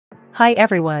Hi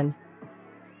everyone.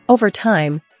 Over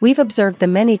time, we've observed the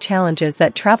many challenges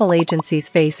that travel agencies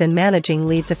face in managing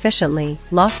leads efficiently: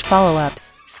 lost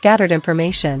follow-ups, scattered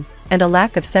information, and a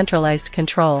lack of centralized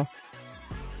control.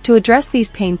 To address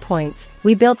these pain points,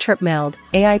 we built Tripmeld,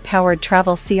 AI-powered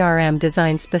travel CRM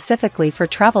designed specifically for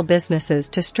travel businesses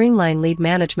to streamline lead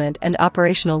management and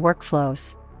operational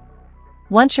workflows.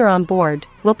 Once you're on board,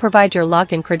 we'll provide your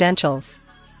login credentials.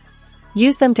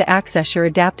 Use them to access your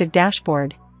adaptive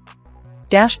dashboard.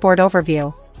 Dashboard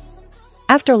overview.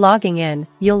 After logging in,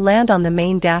 you'll land on the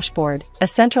main dashboard, a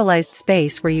centralized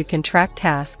space where you can track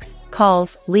tasks,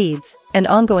 calls, leads, and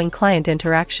ongoing client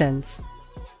interactions.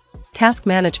 Task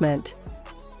management.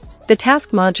 The task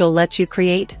module lets you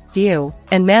create, view,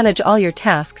 and manage all your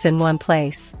tasks in one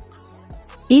place.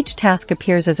 Each task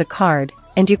appears as a card,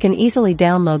 and you can easily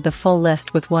download the full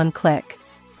list with one click.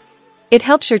 It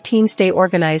helps your team stay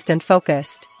organized and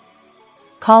focused.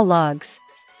 Call logs.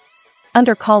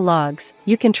 Under call logs,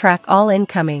 you can track all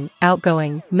incoming,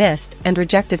 outgoing, missed, and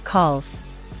rejected calls.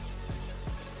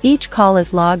 Each call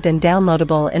is logged and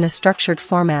downloadable in a structured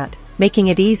format, making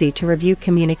it easy to review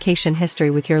communication history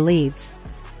with your leads.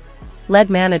 Lead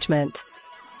management.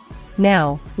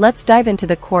 Now, let's dive into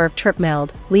the core of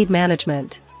Tripmeld, lead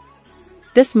management.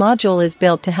 This module is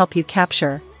built to help you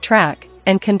capture, track,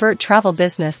 and convert travel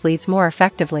business leads more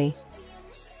effectively.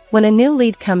 When a new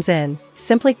lead comes in,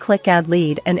 simply click Add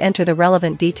Lead and enter the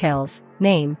relevant details: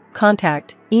 name,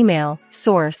 contact, email,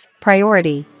 source,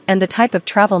 priority, and the type of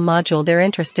travel module they're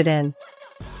interested in.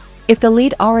 If the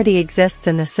lead already exists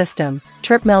in the system,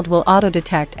 Tripmeld will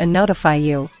auto-detect and notify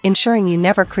you, ensuring you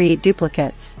never create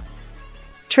duplicates.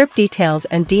 Trip details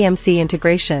and DMC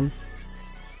integration.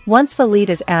 Once the lead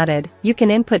is added, you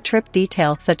can input trip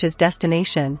details such as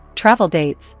destination, travel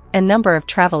dates, and number of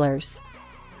travelers.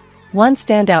 One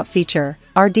standout feature,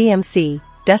 our DMC,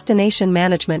 Destination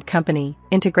Management Company,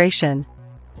 integration.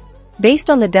 Based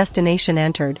on the destination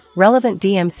entered, relevant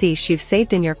DMCs you've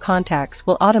saved in your contacts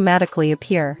will automatically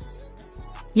appear.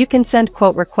 You can send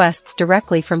quote requests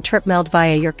directly from Tripmeld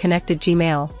via your connected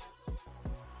Gmail.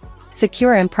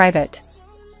 Secure and private.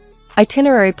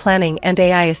 Itinerary planning and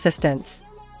AI assistance.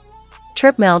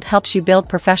 Tripmeld helps you build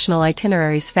professional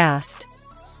itineraries fast.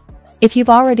 If you've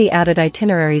already added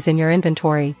itineraries in your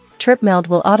inventory, Tripmeld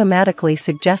will automatically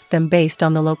suggest them based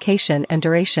on the location and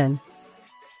duration.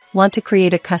 Want to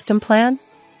create a custom plan?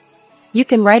 You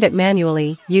can write it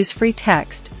manually, use free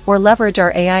text, or leverage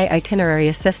our AI itinerary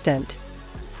assistant.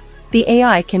 The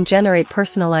AI can generate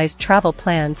personalized travel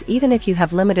plans even if you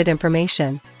have limited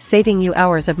information, saving you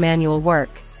hours of manual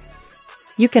work.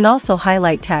 You can also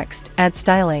highlight text, add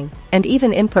styling, and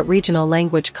even input regional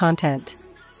language content.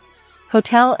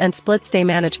 Hotel and split stay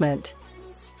management.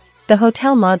 The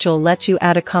hotel module lets you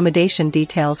add accommodation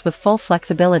details with full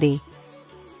flexibility.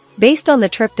 Based on the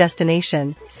trip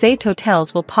destination, saved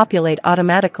hotels will populate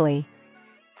automatically.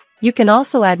 You can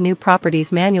also add new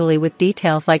properties manually with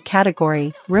details like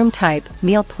category, room type,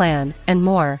 meal plan, and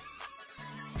more.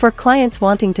 For clients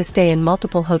wanting to stay in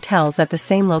multiple hotels at the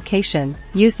same location,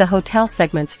 use the Hotel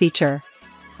Segments feature.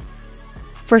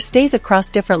 For stays across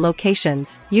different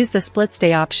locations, use the Split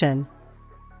Stay option.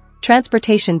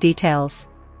 Transportation details.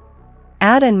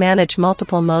 Add and manage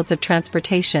multiple modes of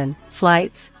transportation: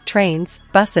 flights, trains,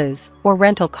 buses, or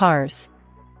rental cars.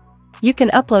 You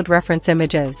can upload reference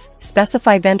images,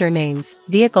 specify vendor names,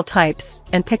 vehicle types,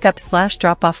 and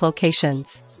pick-up/drop-off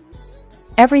locations.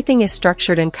 Everything is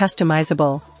structured and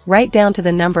customizable, right down to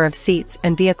the number of seats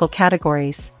and vehicle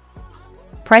categories.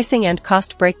 Pricing and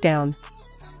cost breakdown.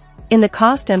 In the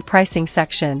cost and pricing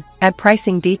section, add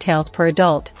pricing details per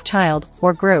adult, child,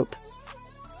 or group.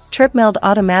 Tripmeld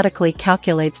automatically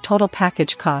calculates total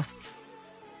package costs.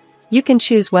 You can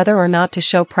choose whether or not to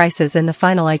show prices in the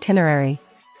final itinerary.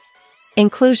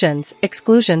 Inclusions,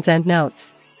 exclusions, and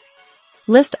notes.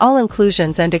 List all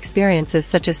inclusions and experiences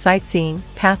such as sightseeing,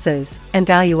 passes, and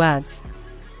value adds.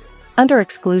 Under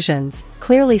exclusions,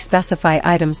 clearly specify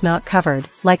items not covered,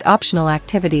 like optional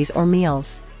activities or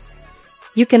meals.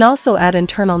 You can also add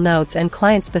internal notes and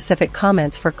client-specific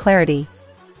comments for clarity.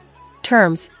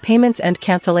 Terms, payments and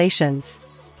cancellations.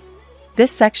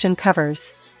 This section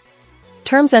covers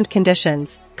terms and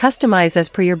conditions, customize as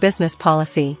per your business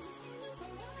policy.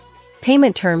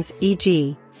 Payment terms,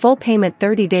 e.g., full payment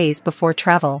 30 days before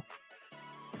travel.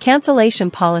 Cancellation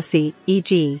policy,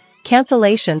 e.g.,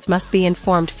 cancellations must be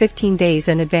informed 15 days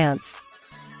in advance.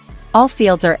 All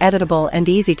fields are editable and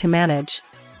easy to manage.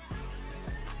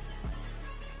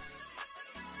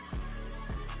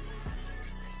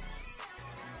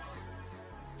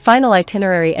 Final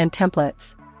itinerary and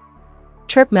templates.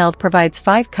 Tripmeld provides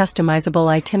 5 customizable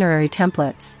itinerary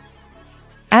templates.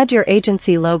 Add your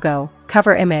agency logo,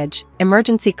 cover image,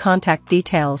 emergency contact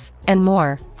details, and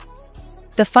more.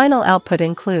 The final output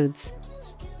includes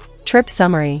trip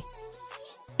summary,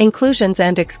 inclusions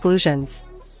and exclusions,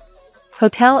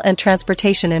 hotel and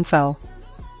transportation info,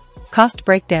 cost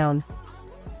breakdown,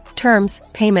 terms,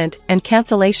 payment, and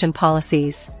cancellation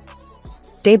policies,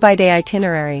 day-by-day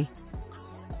itinerary,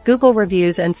 Google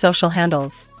reviews and social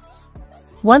handles.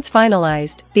 Once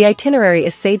finalized, the itinerary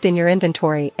is saved in your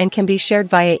inventory and can be shared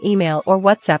via email or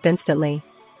WhatsApp instantly.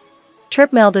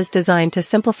 Tripmeld is designed to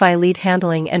simplify lead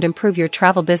handling and improve your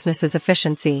travel business's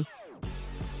efficiency.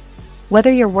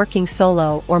 Whether you're working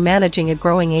solo or managing a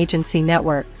growing agency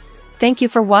network, thank you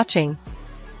for watching.